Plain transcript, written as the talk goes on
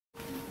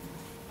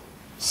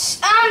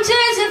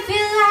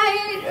feel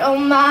like oh,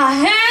 my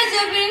hands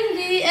up in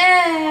the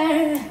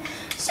air,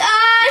 so I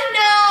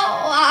know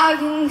I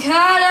can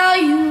count on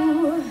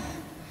you.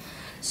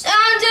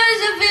 Sometimes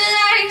I feel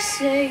like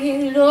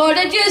saying, Lord,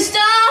 I just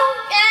don't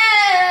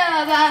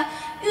care, but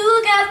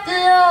you got the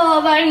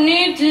love I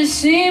need to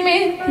see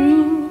me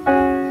through.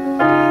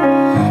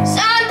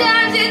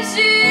 Sometimes it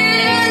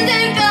seems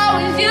that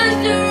God is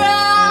just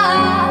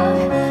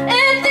around,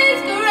 and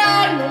things go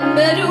wrong no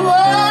matter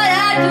what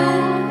I do.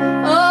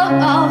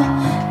 Oh, oh.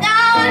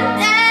 Now and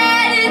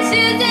then it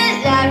seems that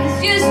life is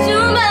just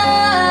too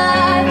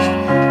much.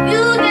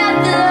 You got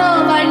the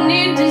love I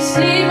need to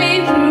see me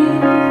through.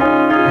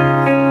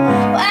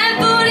 When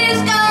food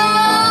is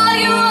gone,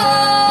 you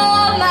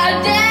are my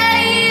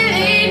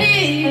daily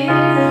need.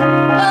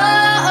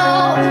 Oh,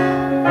 oh.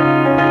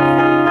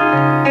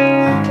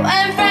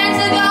 When friends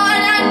are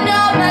gone, I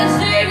know my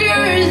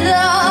Savior's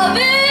love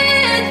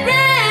is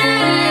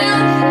real.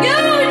 You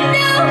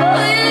know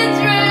it's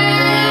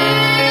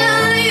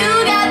real. You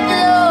got the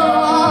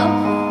love.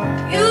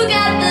 You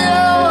got the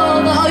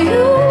love. Oh,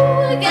 you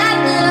got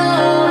the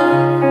love.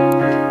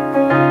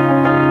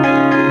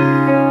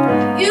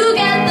 You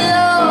got the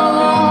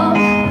love.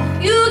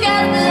 You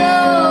got the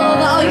love.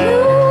 Oh,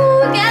 you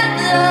got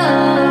the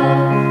love.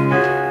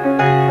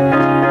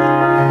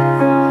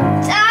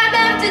 Time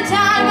after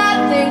time I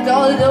think,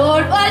 oh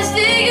Lord, what's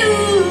the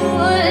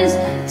use?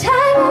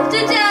 Time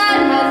after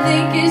time I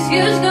think it's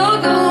just no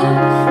good.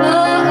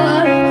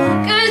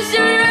 Cause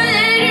sooner or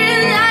later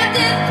in life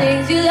the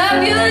things you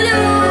love you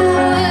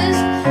lose.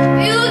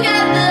 You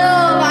got the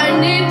love I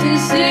need to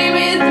see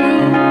me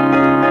through.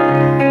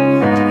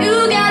 You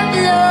got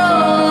the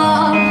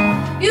love.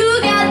 You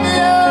got the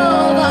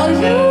love. Oh,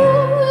 you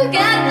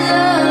got the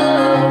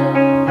love.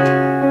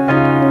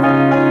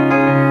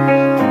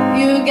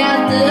 You got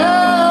the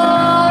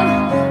love.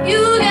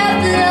 You got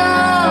the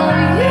love.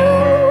 You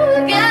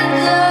got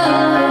the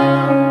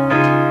love.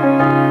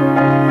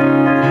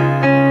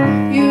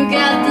 You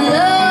got the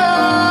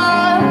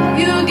love.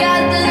 You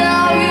got the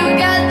love. You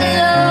got the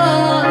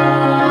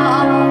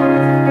love.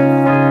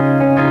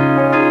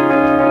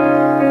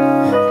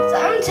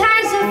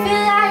 Sometimes I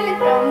feel like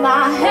throw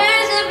my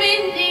hands up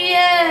in the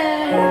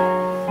air,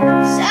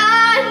 'cause I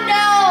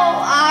know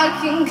I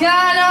can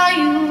count on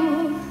you.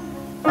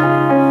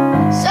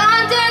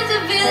 Sometimes I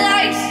feel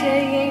like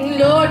saying,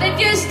 Lord, I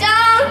just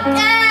don't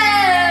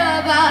care,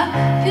 but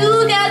you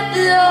got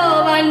the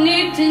love I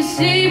need to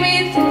see me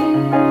through.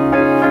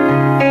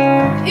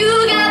 You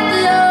got the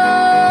love.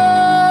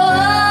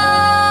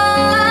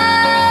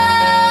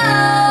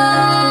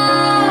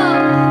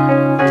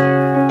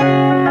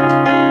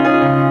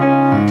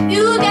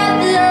 You got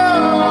the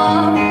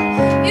love.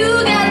 You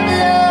got the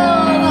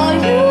love. Oh,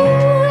 you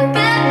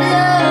got the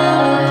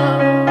love.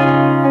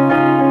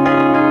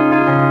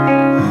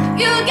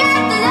 You got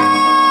the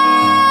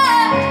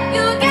love.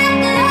 You got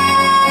the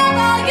love.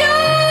 Oh, you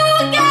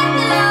got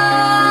the love.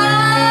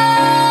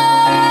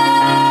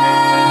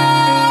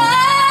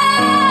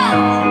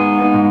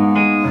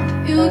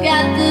 You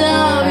got the love.